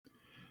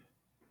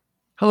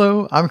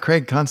Hello, I'm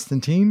Craig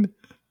Constantine.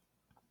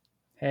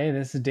 Hey,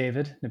 this is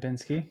David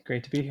Nebinski.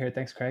 Great to be here.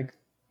 Thanks, Craig.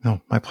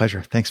 No, my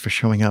pleasure. Thanks for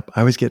showing up.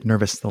 I always get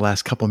nervous the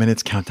last couple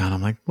minutes countdown.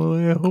 I'm like, well,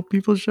 I hope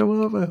people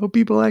show up. I hope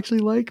people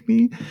actually like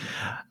me.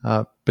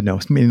 But no,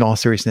 in all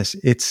seriousness,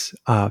 it's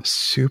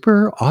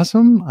super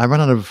awesome. I run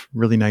out of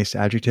really nice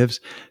adjectives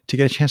to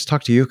get a chance to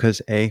talk to you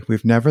because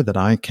we've never that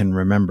I can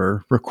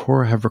remember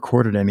have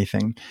recorded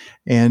anything.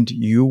 And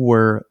you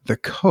were the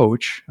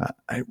coach.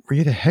 Were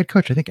you the head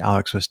coach? I think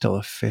Alex was still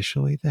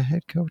officially the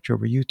head coach, or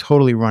were you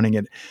totally running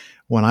it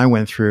when I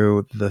went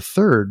through the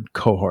third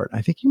cohort?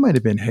 I think you might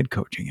have been head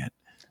coaching it.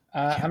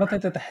 I don't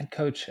think that the head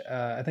coach,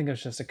 I think it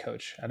was just a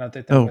coach. I don't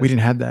think there Oh, we was,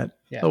 didn't have that.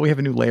 yeah. Oh, we have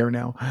a new layer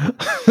now.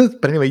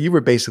 But anyway, you were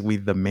basically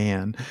the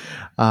man.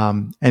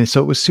 And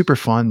so it was super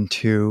fun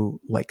to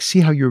like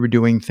see how you were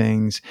doing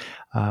things,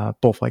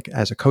 both like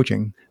as a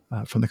coaching,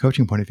 from the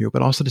coaching point of view,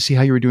 but also to see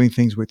how you were doing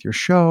things with your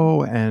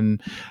show.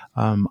 And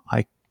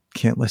I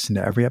can't listen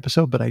to every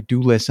episode, but I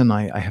do listen.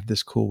 I have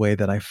this cool way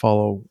that I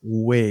follow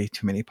way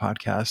too many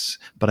podcasts,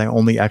 but I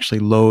only actually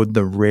load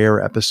the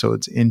rare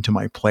episodes into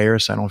my player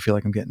so I don't feel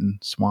like I'm getting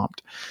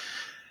swamped.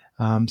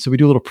 So we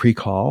do a little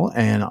pre-call,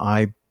 and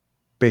I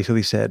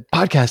basically said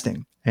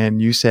podcasting,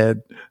 and you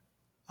said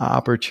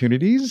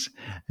opportunities,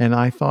 and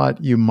I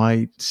thought you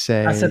might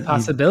say I said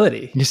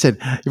possibility. You said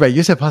right.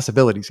 You said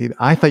possibilities.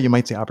 I thought you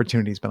might say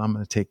opportunities, but I'm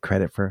going to take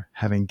credit for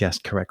having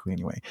guessed correctly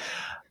anyway.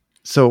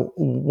 So,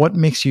 what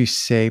makes you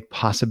say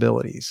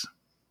possibilities?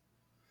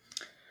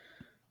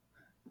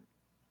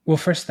 Well,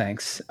 first,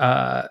 thanks.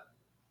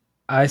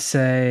 I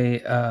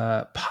say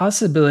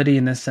possibility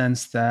in the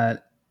sense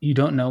that you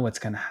don't know what's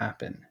going to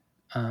happen.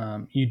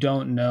 You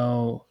don't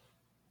know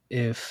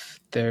if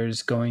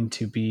there's going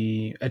to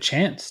be a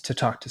chance to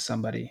talk to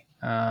somebody.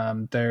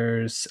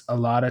 There's a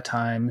lot of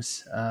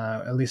times,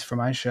 at least for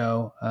my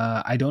show,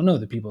 I don't know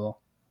the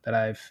people that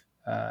I've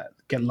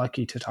get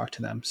lucky to talk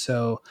to them.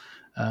 So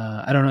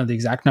I don't know the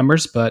exact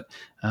numbers, but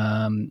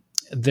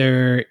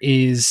there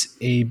is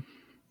a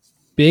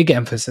big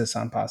emphasis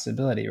on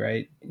possibility,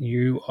 right?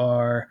 You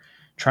are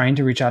trying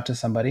to reach out to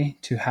somebody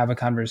to have a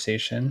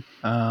conversation,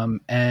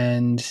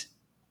 and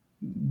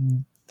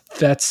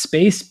that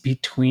space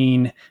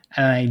between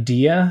an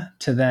idea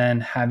to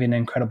then having an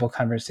incredible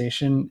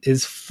conversation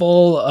is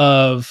full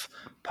of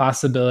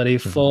possibility,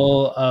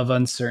 full of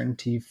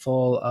uncertainty,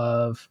 full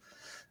of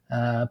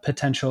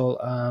potential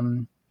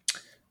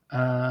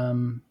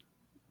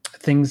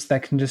things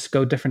that can just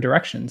go different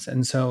directions.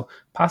 And so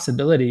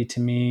possibility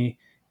to me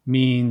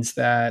means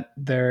that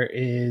there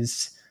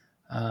is,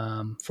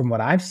 from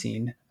what I've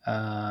seen,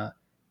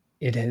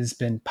 it has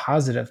been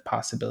positive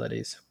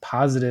possibilities,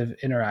 positive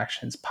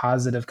interactions,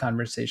 positive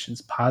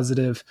conversations,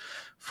 positive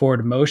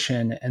forward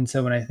motion. And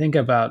so when I think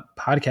about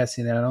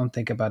podcasting, I don't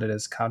think about it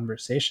as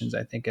conversations.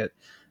 I think it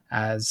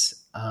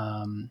as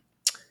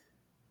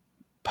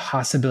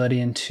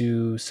possibility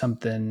into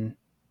something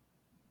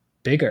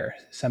bigger,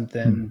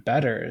 something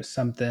better,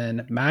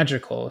 something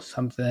magical,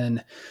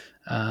 something,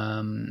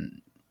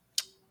 um,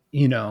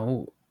 you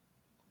know,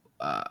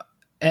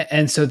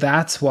 and so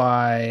that's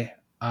why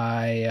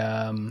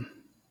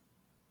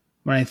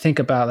when I think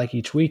about like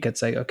each week,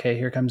 it's like, okay,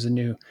 here comes a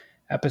new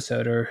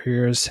episode or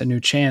here's a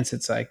new chance.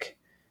 It's like,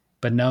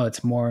 but no,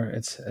 it's more,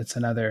 it's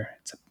a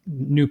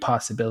new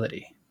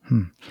possibility.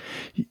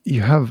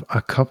 You have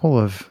a couple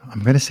of,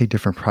 I'm going to say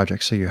different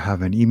projects. So you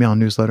have an email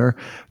newsletter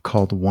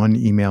called One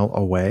Email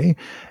Away.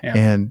 Yeah.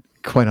 And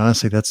quite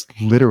honestly, that's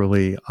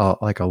literally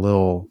like a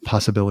little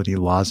possibility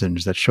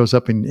lozenge that shows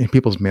up in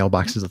people's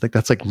mailboxes. I think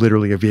that's like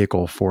literally a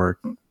vehicle for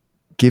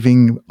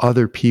giving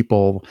other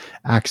people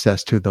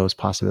access to those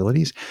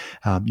possibilities.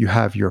 You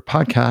have your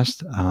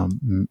podcast.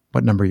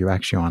 What number are you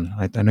actually on?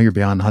 I know you're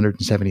beyond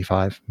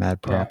 175.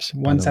 Mad props. Yeah,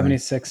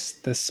 176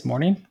 this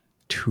morning.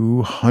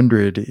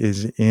 200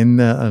 is in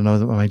the, I don't know,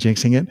 am I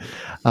jinxing it?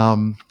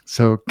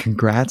 So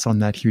congrats on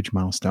that huge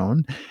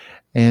milestone.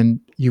 And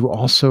you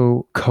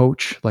also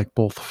coach like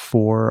both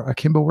for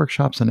Akimbo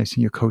workshops, and I've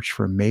seen you coach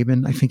for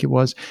Maven, I think it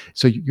was.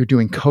 So you're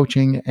doing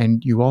coaching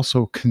and you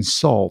also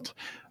consult,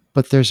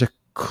 but there's a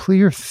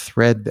clear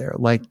thread there.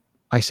 Like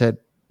I said,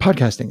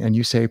 podcasting, and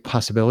you say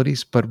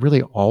possibilities, but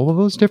really all of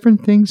those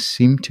different things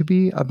seem to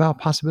be about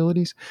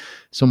possibilities.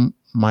 So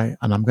and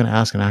I'm going to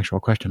ask an actual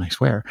question, I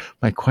swear.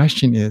 My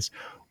question is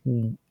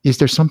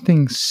there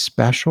something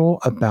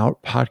special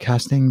about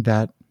podcasting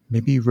that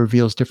maybe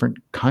reveals different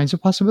kinds of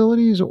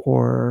possibilities,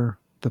 or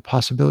the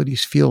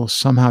possibilities feel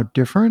somehow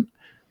different?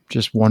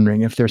 Just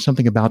wondering if there's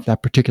something about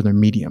that particular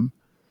medium.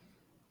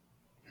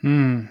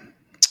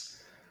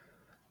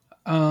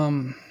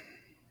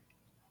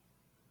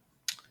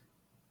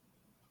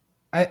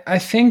 I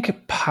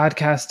think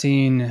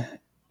podcasting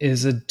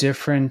is a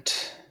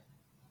different,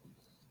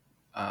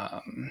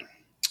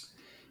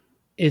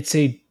 it's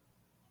a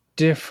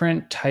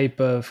different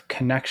type of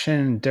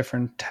connection,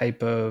 different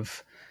type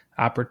of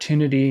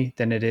opportunity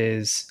than it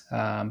is,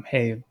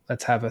 hey,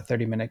 let's have a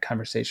 30-minute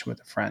conversation with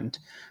a friend.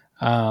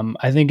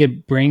 I think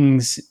it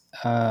brings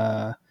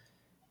a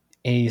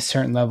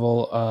certain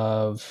level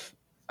of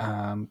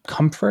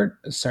comfort,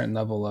 a certain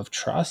level of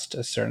trust,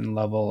 a certain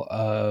level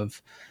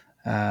of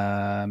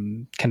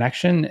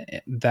connection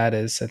that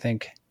is, I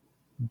think,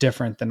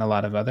 different than a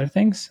lot of other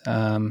things.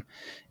 And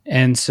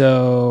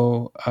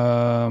so,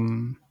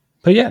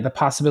 but yeah, the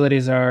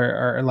possibilities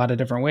are a lot of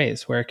different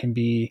ways where it can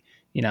be,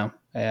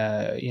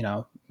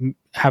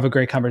 have a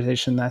great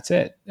conversation. That's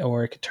it.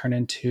 Or it could turn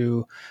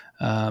into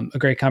a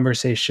great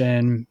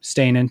conversation,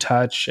 staying in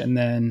touch, and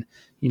then,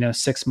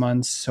 6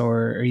 months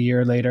or a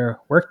year later,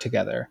 work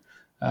together.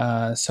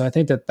 So I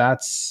think that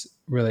that's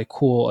really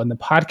cool. And the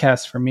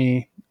podcast for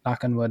me,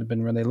 knock on wood, have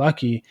been really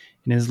lucky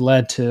and has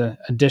led to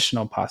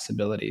additional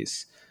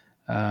possibilities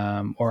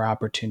or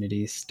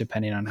opportunities,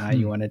 depending on how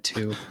you wanted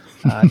to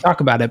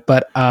talk about it.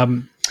 But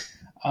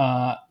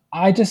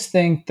I just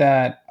think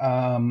that,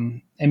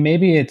 and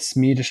maybe it's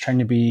me just trying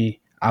to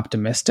be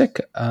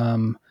optimistic,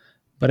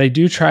 but I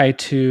do try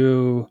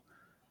to,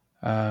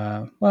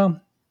 I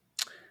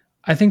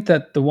think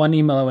that the One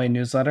Email Away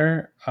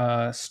newsletter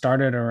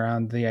started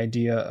around the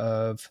idea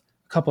of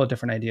a couple of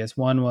different ideas.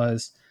 One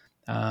was,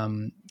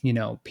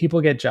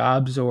 people get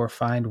jobs or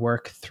find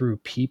work through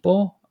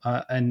people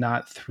and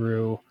not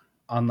through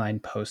online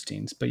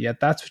postings. But yet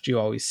that's what you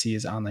always see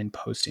is online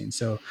postings.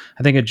 So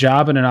I think a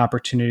job and an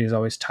opportunity is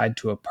always tied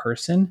to a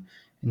person.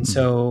 And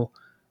so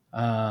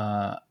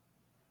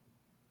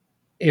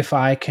if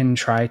I can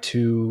try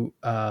to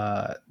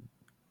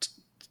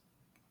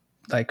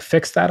like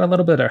fix that a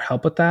little bit or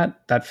help with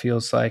that, that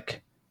feels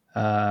like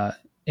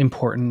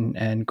important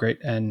and great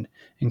and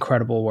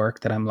incredible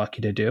work that I'm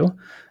lucky to do.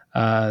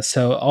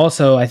 So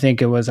also I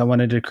think I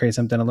wanted to create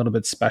something a little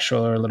bit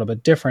special or a little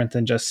bit different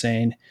than just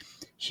saying,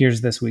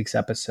 here's this week's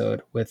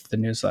episode with the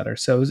newsletter.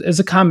 So it's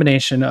a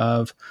combination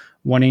of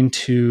wanting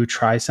to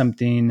try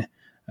something,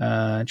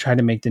 try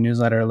to make the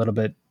newsletter a little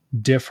bit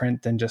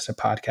different than just a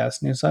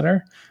podcast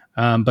newsletter.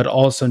 But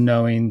also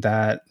knowing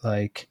that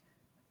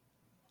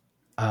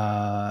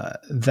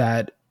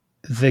that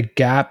the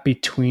gap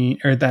between,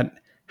 or that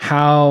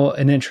how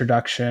an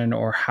introduction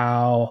or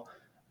how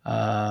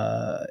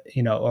a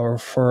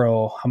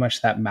referral, how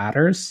much that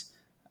matters,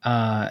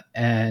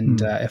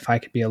 and if I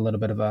could be a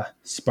little bit of a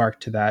spark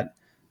to that,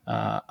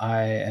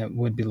 I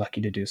would be lucky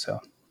to do so.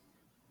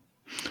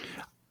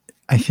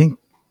 I think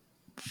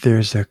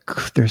there's a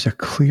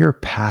clear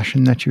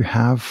passion that you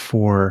have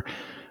for,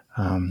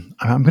 I'm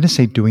going to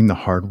say, doing the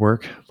hard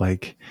work.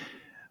 Like,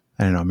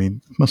 I don't know. I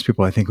mean, most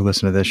people I think who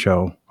listen to this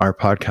show are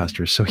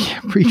podcasters. So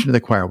yeah, preaching to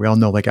the choir. We all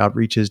know like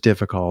outreach is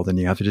difficult and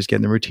you have to just get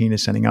in the routine of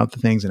sending out the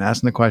things and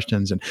asking the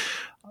questions. And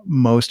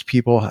most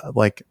people,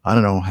 like, I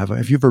don't know,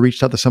 have you ever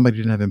reached out to somebody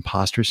who didn't have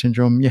imposter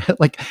syndrome yet?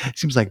 Like, it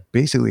seems like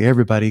basically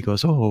everybody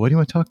goes, oh, what do you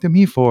want to talk to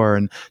me for?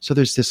 And so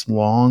there's this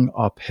long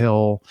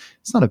uphill,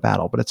 it's not a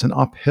battle, but it's an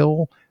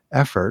uphill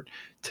effort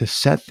to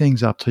set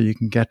things up till you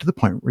can get to the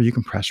point where you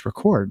can press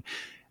record.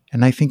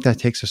 And I think that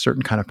takes a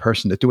certain kind of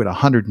person to do it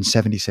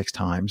 176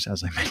 times,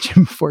 as I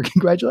mentioned before.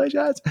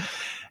 Congratulations.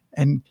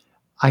 And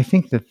I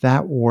think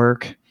that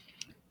work,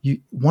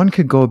 one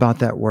could go about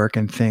that work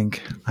and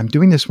think, I'm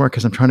doing this work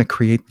because I'm trying to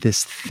create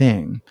this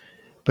thing.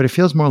 But it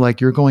feels more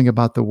like you're going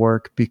about the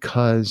work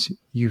because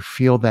you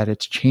feel that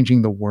it's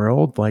changing the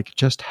world. Like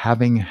just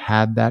having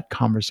had that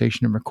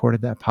conversation and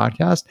recorded that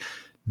podcast,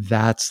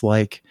 that's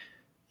like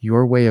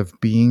your way of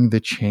being the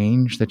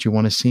change that you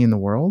want to see in the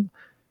world.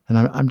 And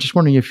I'm just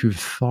wondering if you've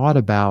thought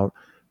about,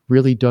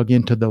 really dug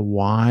into the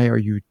why are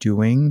you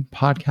doing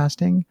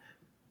podcasting?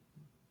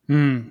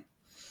 Well,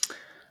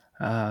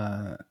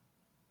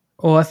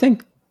 I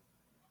think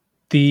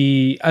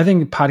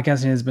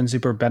podcasting has been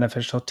super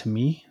beneficial to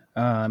me.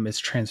 It's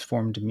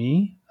transformed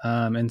me.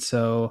 And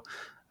so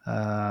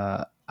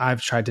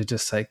I've tried to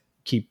just like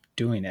keep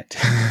doing it,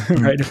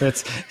 right? If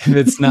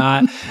it's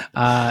not,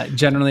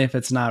 generally, if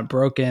it's not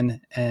broken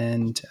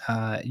and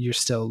you're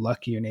still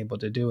lucky and able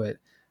to do it,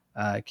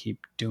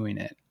 keep doing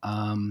it.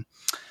 I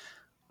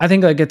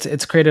think like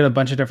it's created a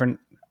bunch of different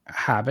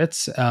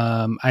habits.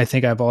 I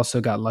think I've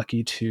also got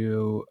lucky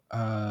to,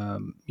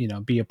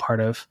 be a part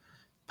of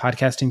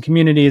podcasting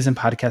communities and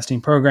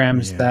podcasting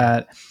programs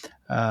that,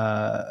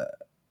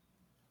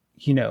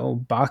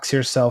 box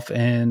yourself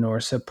in or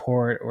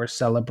support or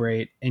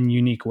celebrate in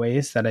unique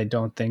ways that I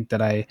don't think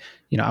that I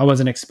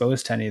wasn't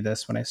exposed to any of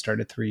this when I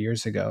started 3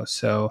 years ago.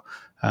 So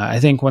I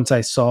think once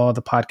I saw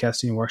the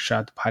podcasting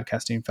workshop, the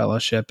podcasting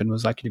fellowship, and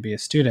was lucky to be a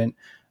student,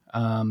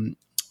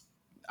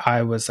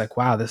 I was like,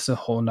 wow, this is a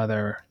whole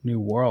nother new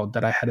world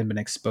that I hadn't been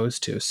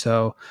exposed to.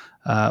 So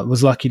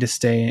was lucky to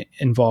stay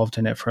involved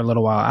in it for a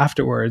little while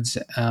afterwards.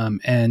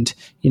 And,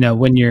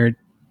 when you're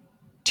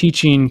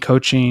teaching,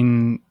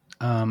 coaching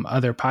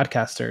other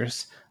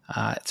podcasters,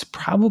 it's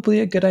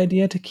probably a good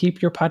idea to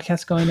keep your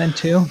podcast going then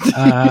too.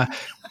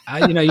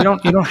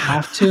 You don't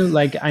have to,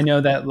 like, I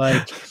know that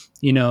like,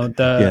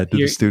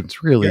 the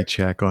students really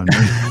check on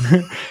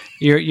me.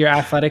 your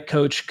athletic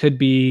coach could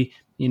be,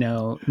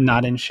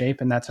 not in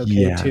shape, and that's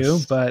okay too.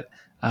 But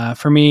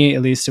for me,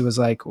 at least, it was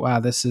like, wow,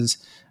 this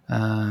is,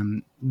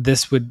 I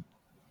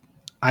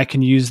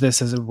can use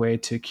this as a way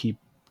to keep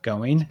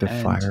going. The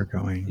fire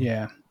going.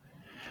 Yeah.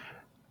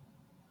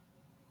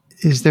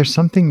 is there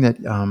something that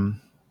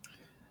I'm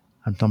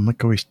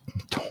like always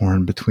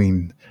torn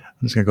between?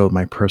 I'm just gonna go with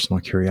my personal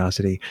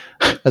curiosity,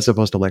 as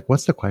opposed to like,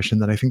 what's the question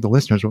that I think the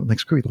listeners like?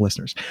 Screw the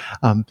listeners.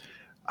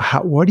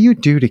 What do you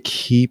do to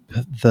keep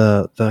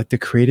the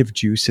creative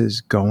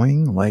juices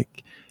going?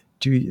 Like,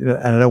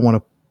 and I don't want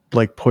to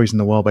like poison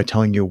the well by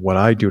telling you what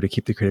I do to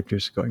keep the creative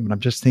juices going, but I'm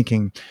just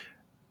thinking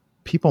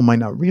people might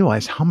not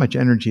realize how much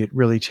energy it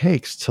really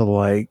takes to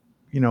like,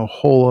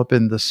 hole up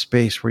in the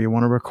space where you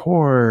want to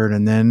record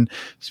and then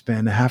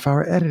spend a half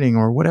hour editing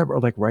or whatever, or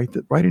like write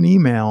an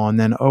email and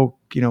then,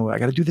 I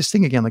got to do this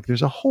thing again. Like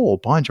there's a whole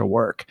bunch of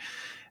work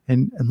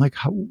and like,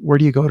 where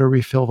do you go to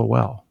refill the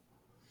well?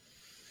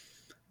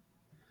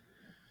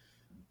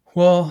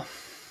 Well,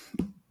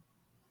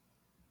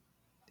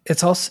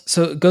 it's also,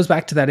 so it goes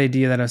back to that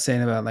idea that I was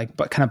saying about like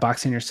kind of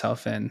boxing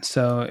yourself in.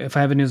 So if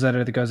I have a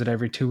newsletter that goes out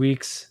every 2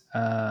 weeks,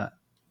 there's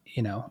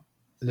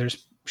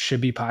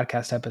should be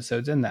podcast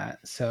episodes in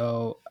that.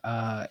 So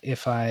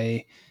if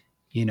I,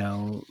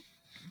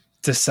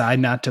 decide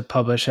not to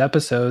publish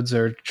episodes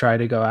or try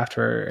to go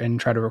after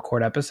and try to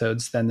record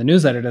episodes, then the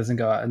newsletter doesn't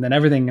go out and then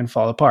everything can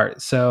fall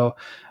apart. So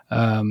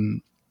I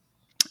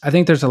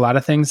think there's a lot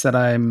of things that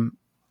I'm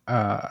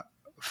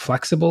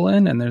flexible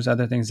in, and there's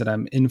other things that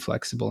I'm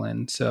inflexible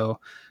in. So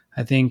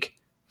I think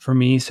for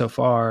me so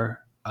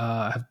far,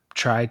 I've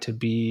tried to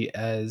be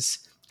as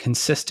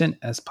consistent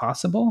as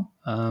possible.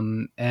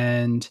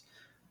 And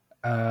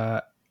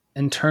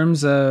in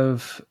terms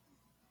of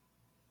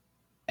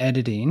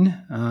editing,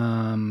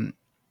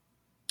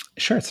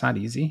 sure, it's not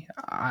easy.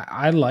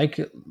 I like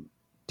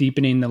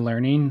deepening the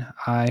learning.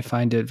 I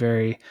find it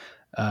very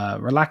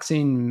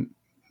relaxing,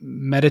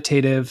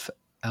 meditative,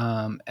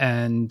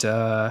 and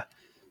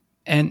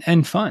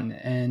fun.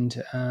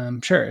 And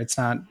sure, it's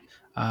not.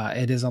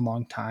 It is a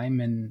long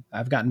time, and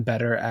I've gotten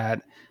better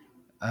at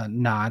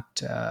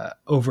not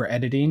over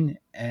editing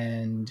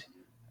and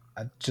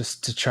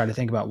just to try to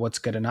think about what's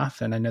good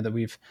enough. And I know that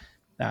we've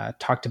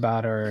talked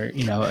about or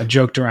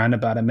joked around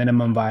about a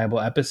minimum viable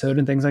episode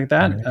and things like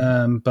that.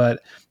 Right.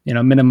 But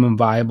minimum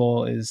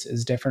viable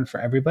is different for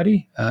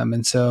everybody.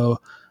 And so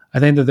I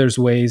think that there's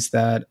ways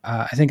that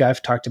I think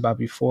I've talked about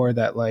before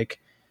that like,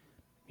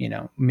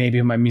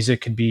 maybe my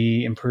music could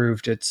be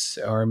improved.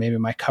 Or maybe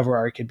my cover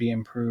art could be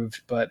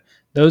improved, but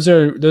those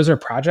are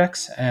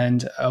projects,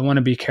 and I want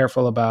to be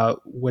careful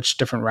about which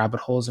different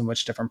rabbit holes and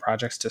which different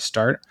projects to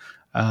start.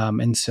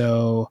 And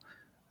so,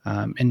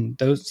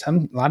 and a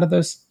lot of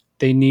those,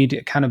 they need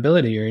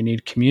accountability or you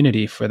need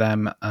community for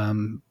them.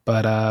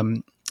 But I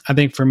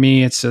think for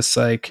me, it's just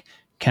like,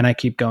 can I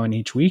keep going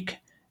each week?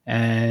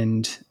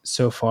 And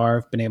so far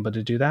I've been able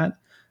to do that.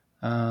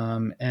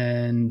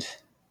 And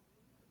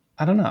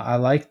I don't know. I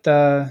like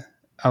the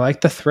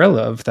thrill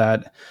of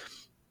that,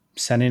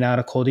 sending out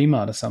a cold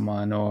email to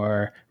someone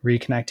or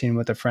reconnecting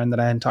with a friend that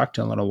I hadn't talked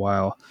to in a little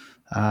while.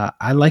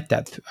 I like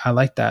that. I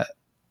like that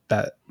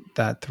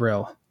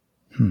thrill.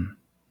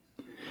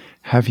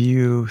 Have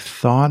you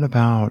thought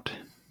about,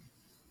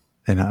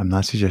 and I'm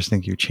not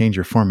suggesting you change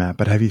your format,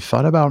 but have you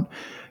thought about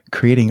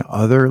creating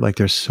like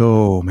there's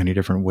so many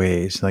different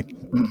ways, like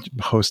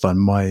host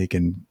on mic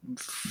and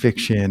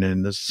fiction,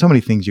 and there's so many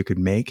things you could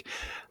make.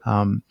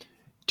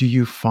 Do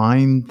you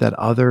find that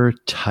other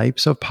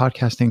types of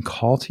podcasting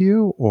call to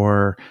you,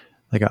 or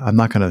like, I'm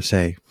not going to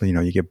say,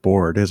 you get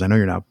bored, because I know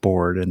you're not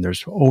bored and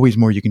there's always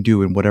more you can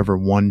do in whatever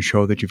one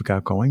show that you've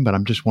got going. But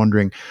I'm just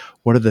wondering,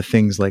 what are the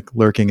things like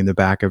lurking in the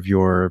back of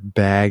your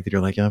bag that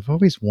you're like, I've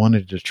always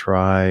wanted to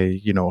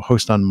try,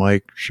 host on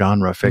mic,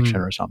 genre fiction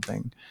or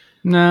something?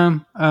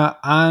 No,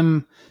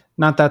 I'm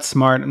not that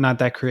smart, not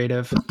that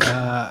creative.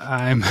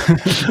 I'm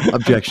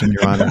Objection,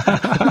 Your Honor.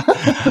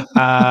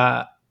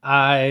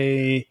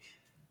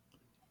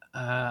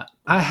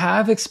 I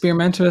have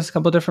experimented with a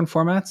couple of different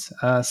formats.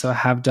 So I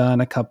have done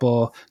a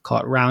couple, call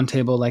it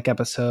roundtable like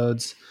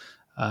episodes.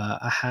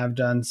 I have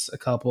done a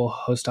couple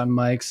host on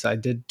mics. I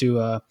did do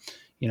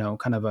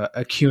kind of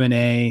a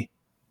Q&A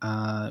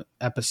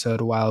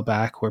episode a while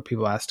back where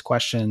people asked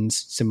questions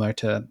similar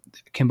to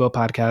Kimbo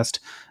podcast.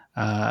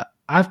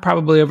 I've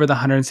probably, over the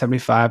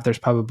 175, there's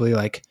probably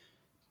like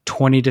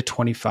 20 to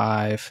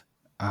 25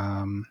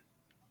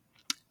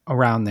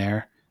 around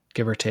there,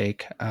 give or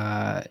take,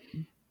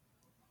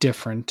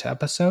 different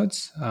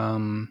episodes,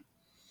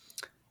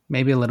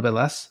 maybe a little bit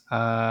less.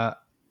 I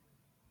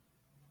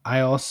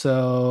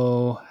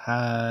also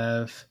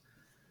have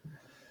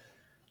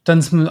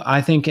done some,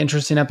 I think,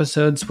 interesting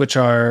episodes, which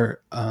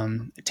are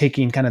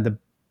taking kind of the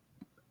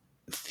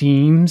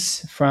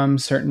themes from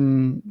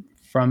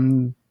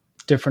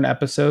different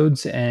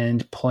episodes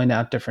and pulling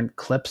out different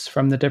clips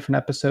from the different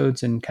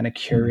episodes and kind of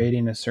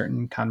curating a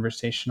certain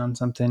conversation on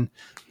something,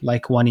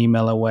 like One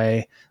Email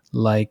Away,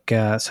 like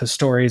so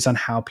stories on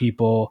how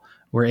people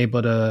were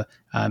able to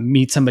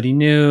meet somebody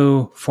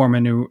new, form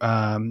a new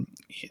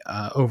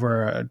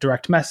over a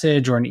direct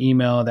message or an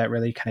email that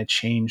really kind of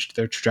changed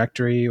their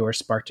trajectory or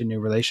sparked a new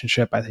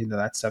relationship. I think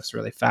that stuff's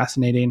really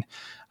fascinating.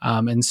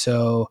 And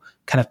so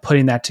kind of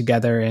putting that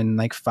together in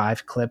like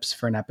 5 clips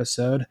for an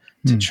episode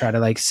to try to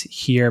like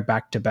hear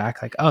back to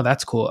back, like, oh,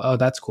 that's cool. Oh,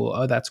 that's cool.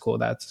 Oh, that's cool.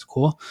 That's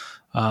cool.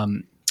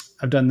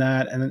 I've done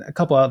that, and a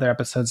couple other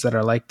episodes that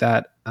are like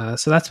that.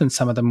 So that's been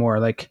some of the more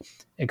like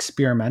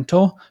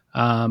experimental.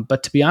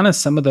 But to be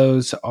honest, some of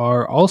those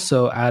are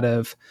also out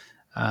of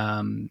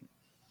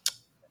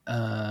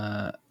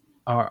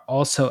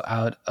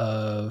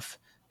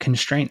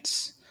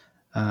constraints.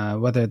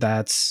 Whether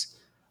that's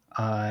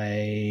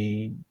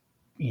I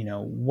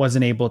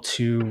wasn't able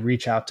to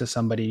reach out to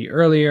somebody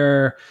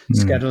earlier,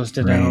 schedules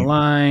didn't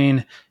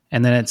align,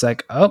 and then it's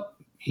like, oh,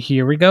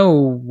 here we go.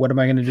 What am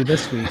I going to do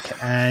this week?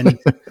 And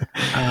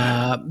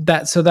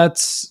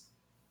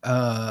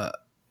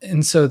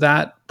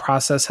that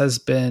process has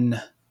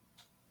been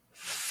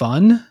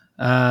fun.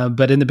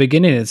 But in the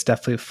beginning, it's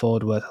definitely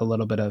filled with a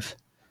little bit of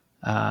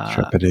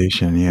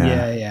trepidation.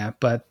 Yeah.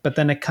 But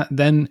then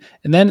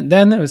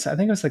then it was, I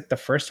think it was like the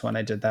first one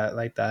I did that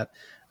like that.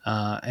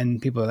 And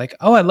people were like,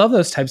 oh, I love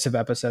those types of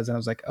episodes. And I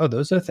was like, oh,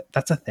 that's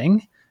a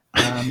thing.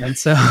 And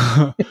so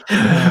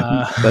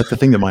that's the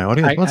thing that my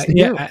audience wants to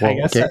hear. I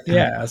guess, okay.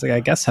 I was like,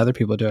 I guess other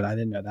people do it. I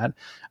didn't know that.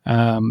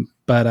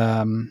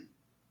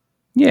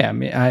 Yeah, I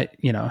mean, I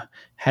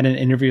had an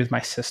interview with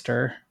my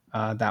sister.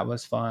 That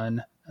was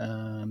fun.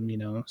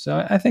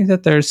 So I think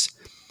that there's,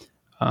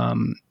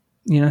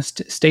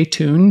 stay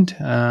tuned.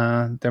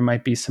 There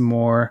might be some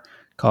more,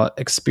 call it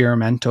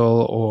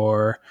experimental,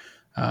 or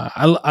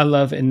I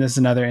love, and this is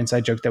another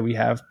inside joke that we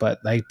have, but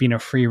like being a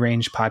free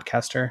range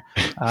podcaster,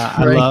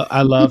 right.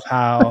 I love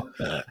how,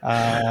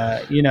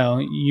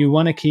 you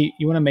want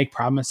to make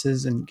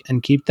promises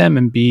and keep them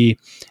and be,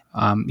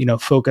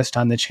 focused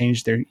on the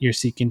change you're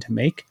seeking to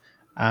make.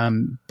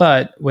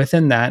 But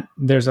within that,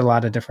 there's a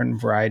lot of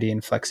different variety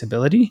and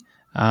flexibility.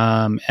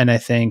 And I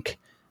think,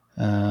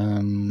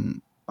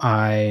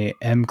 I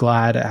am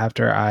glad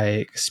after I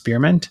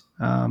experiment,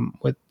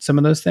 with some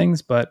of those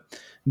things, but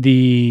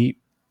the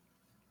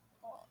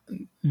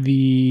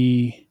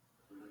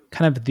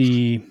kind of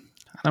I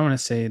don't want to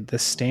say the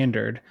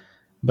standard,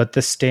 but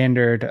the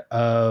standard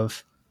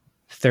of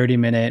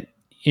 30-minute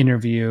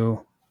interview,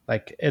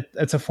 like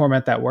it's a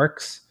format that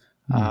works,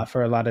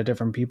 for a lot of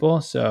different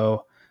people.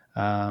 So,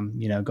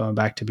 going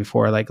back to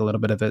before, like a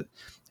little bit of it,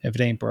 if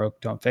it ain't broke,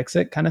 don't fix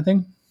it kind of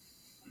thing.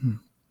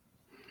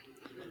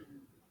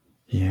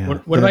 Yeah.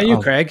 What about you,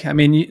 Craig? I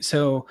mean,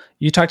 so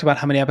you talked about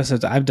how many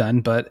episodes I've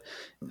done, but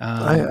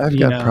I've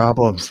got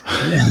problems.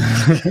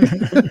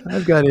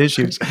 I've got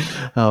issues.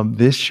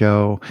 This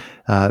show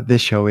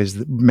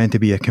is meant to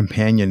be a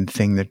companion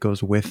thing that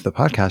goes with the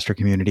podcaster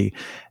community.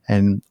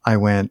 And I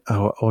went,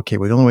 oh, okay,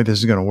 well, the only way this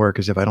is going to work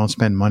is if I don't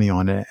spend money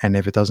on it and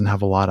if it doesn't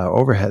have a lot of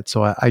overhead.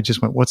 So I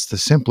just went, what's the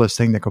simplest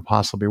thing that could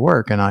possibly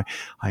work? And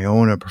I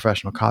own a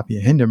professional copy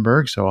of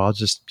Hindenburg. So I'll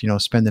just,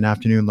 spend an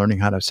afternoon learning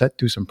how to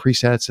do some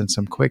presets and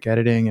some quick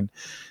editing. And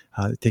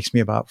it takes me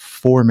about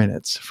 4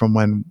 minutes from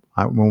when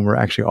we're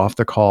actually off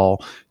the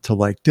call to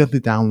like do the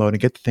download and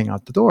get the thing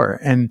out the door.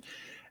 And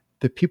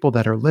the people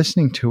that are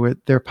listening to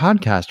it, they're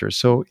podcasters.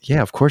 So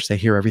yeah, of course they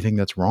hear everything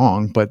that's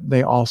wrong, but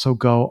they also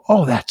go,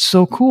 oh, that's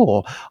so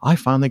cool. I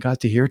finally got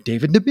to hear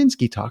David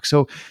Nebinski talk.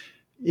 So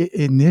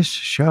in this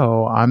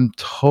show, I'm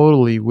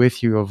totally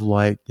with you of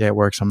like, yeah, it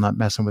works. I'm not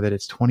messing with it.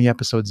 It's 20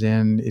 episodes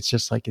in. It's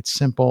just like, it's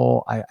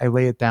simple. I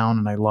lay it down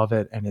and I love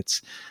it. And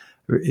it's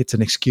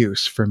an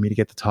excuse for me to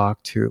get to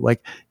talk to,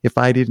 like, if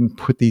I didn't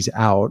put these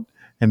out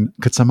and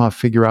could somehow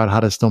figure out how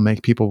to still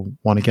make people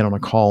want to get on a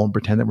call and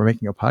pretend that we're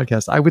making a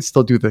podcast, I would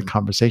still do the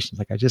conversations.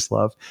 Like, I just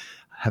love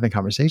having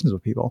conversations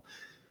with people.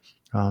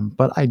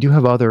 But I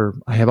have other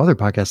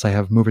podcasts. I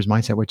have Movers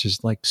Mindset, which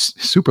is like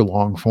super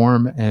long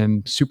form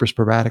and super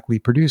sporadically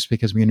produced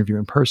because we interview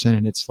in person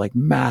and it's like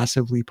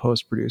massively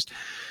post-produced.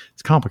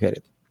 It's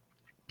complicated.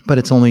 But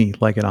it's only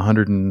like at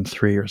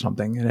 103 or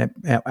something, and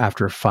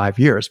after 5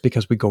 years,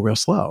 because we go real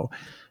slow.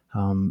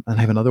 And I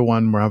have another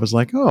one where I was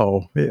like,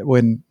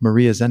 when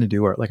Maria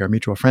Zenadu, or like our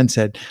mutual friend,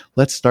 said,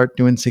 let's start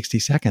doing 60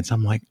 seconds.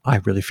 I'm like,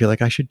 I really feel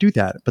like I should do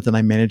that. But then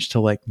I managed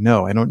to like,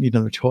 no, I don't need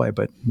another toy.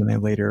 But when I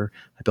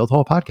built a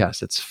whole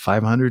podcast. It's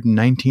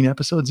 519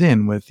 episodes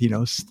in with,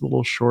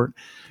 little short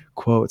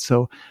quotes.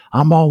 So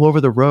I'm all over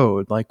the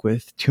road, like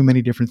with too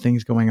many different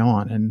things going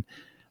on.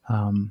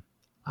 And,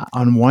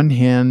 on one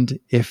hand,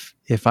 if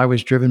I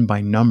was driven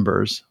by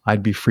numbers,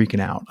 I'd be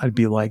freaking out. I'd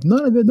be like,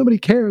 nobody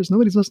cares.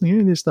 Nobody's listening to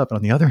any of this stuff. And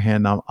on the other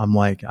hand, I'm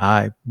like,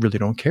 I really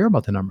don't care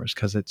about the numbers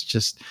because it's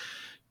just,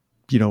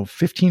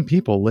 15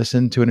 people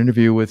listen to an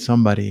interview with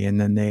somebody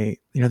and then they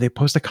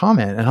post a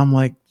comment and I'm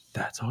like,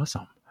 that's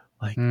awesome.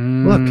 Like,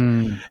 look,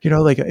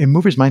 like in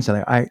Movers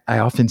Mindset, I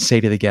often say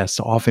to the guests,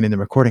 often in the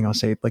recording, I'll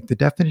say like the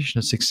definition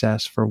of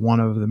success for one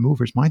of the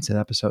Movers Mindset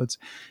episodes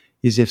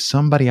is if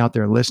somebody out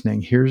there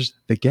listening hears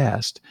the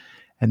guest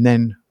And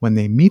then when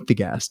they meet the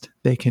guest,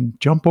 they can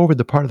jump over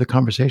the part of the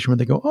conversation where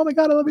they go, "Oh my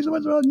God, I love you so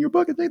much in your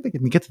book." And they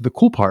can get to the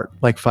cool part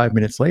like 5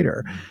 minutes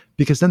later,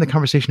 because then the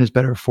conversation is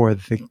better for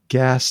the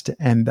guest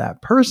and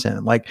that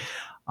person. Like,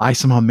 I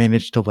somehow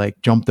managed to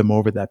like jump them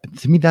over that. But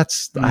to me,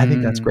 I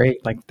think that's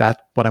great. Like,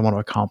 that's what I want to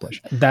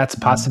accomplish. That's a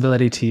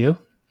possibility to you?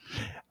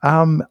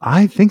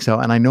 I think so.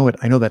 And I know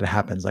that it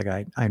happens. Like,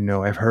 I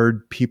know I've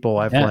heard people,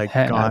 I've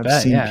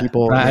seen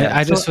people. But Yeah.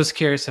 I just was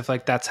curious if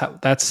like that's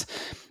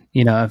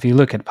if you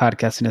look at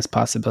podcasting as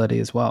possibility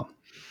as well.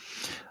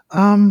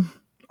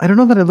 I don't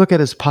know that I look at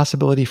it as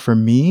possibility for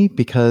me,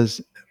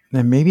 because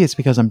and maybe it's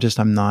because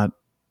I'm not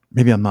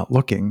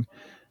looking.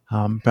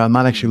 But I'm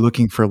not actually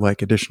looking for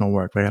like additional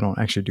work. Like, I don't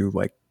actually do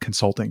like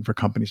consulting for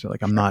companies. So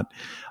like, I'm not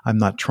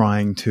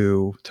trying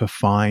to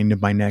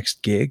find my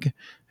next gig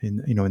in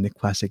the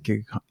classic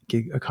gig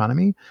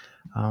economy.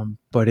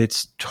 But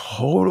it's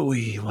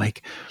totally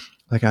like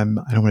I don't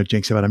want to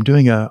jinx it, but I'm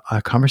doing a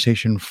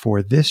conversation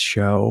for this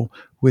show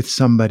with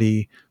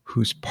somebody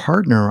whose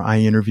partner I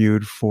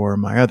interviewed for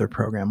my other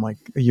program like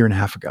a year and a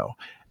half ago.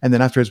 And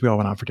then afterwards we all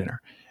went out for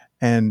dinner.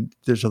 And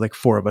there's like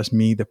four of us,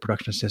 me, the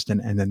production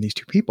assistant, and then these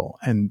two people.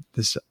 And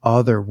this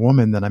other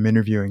woman that I'm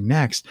interviewing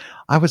next,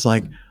 I was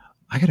like,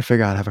 I got to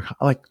figure out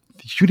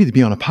you need to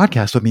be on a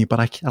podcast with me, but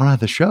I don't have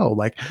the show.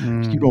 Like,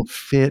 you don't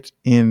fit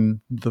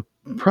in the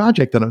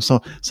project that I'm so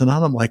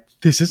now I'm like,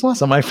 this is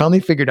awesome. I finally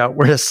figured out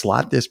where to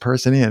slot this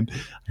person in.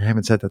 I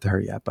haven't said that to her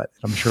yet, but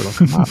I'm sure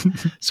it'll come up.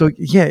 So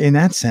yeah, in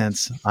that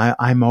sense,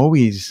 I'm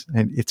always,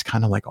 and it's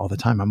kind of like all the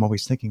time, I'm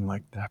always thinking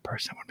like, that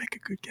person would make a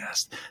good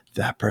guest.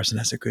 That person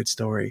has a good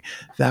story.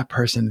 That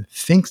person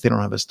thinks they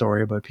don't have a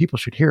story, but people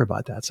should hear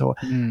about that. So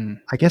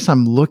I guess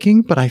I'm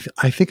looking, but I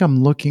think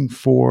I'm looking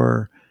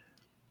for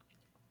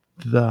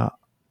the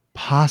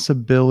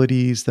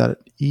possibilities that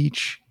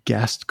each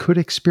guest could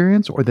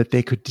experience or that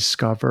they could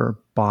discover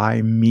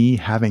by me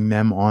having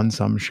them on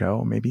some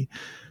show, maybe.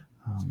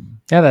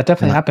 Yeah, that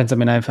definitely happens. I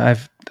mean,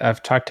 I've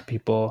talked to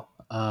people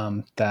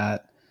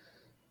that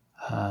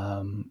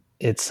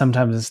it's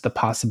sometimes the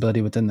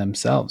possibility within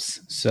themselves.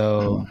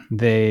 So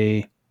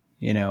they,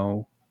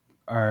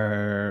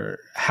 are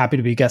happy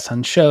to be guests on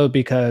the show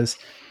because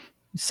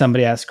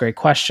somebody asks great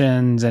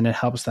questions and it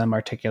helps them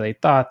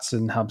articulate thoughts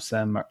and helps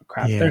them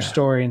craft their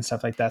story and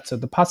stuff like that. So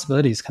the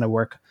possibilities kind of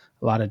work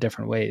a lot of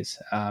different ways.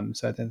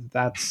 So I think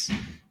that's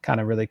kind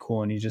of really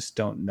cool, and you just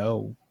don't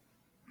know.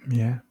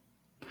 Yeah.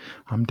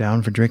 I'm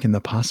down for drinking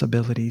the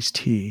possibilities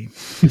tea.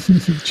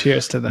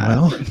 Cheers to that.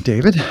 Well,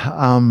 David,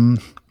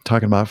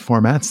 talking about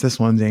formats, this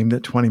one's aimed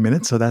at 20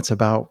 minutes. So that's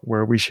about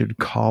where we should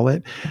call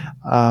it.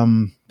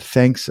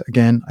 Thanks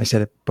again. I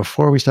said it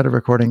before we started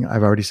recording.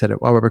 I've already said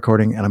it while we're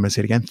recording, and I'm going to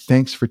say it again.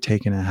 Thanks for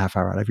taking a half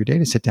hour out of your day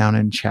to sit down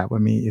and chat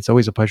with me. It's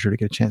always a pleasure to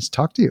get a chance to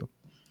talk to you.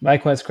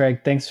 Likewise,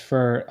 Craig. Thanks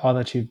for all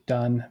that you've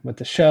done with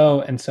the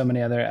show and so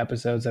many other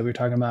episodes that we were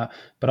talking about,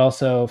 but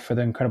also for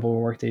the incredible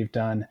work that you've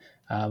done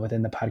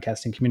within the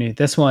podcasting community.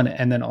 This one,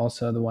 and then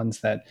also the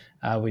ones that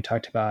we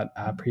talked about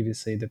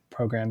previously, the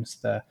programs,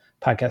 the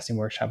podcasting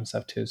workshop and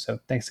stuff too. So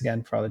thanks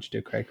again for all that you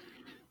do, Craig.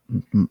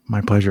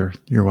 My pleasure.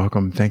 You're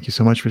welcome. Thank you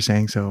so much for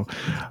saying so.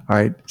 All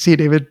right. See you,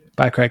 David.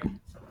 Bye, Craig.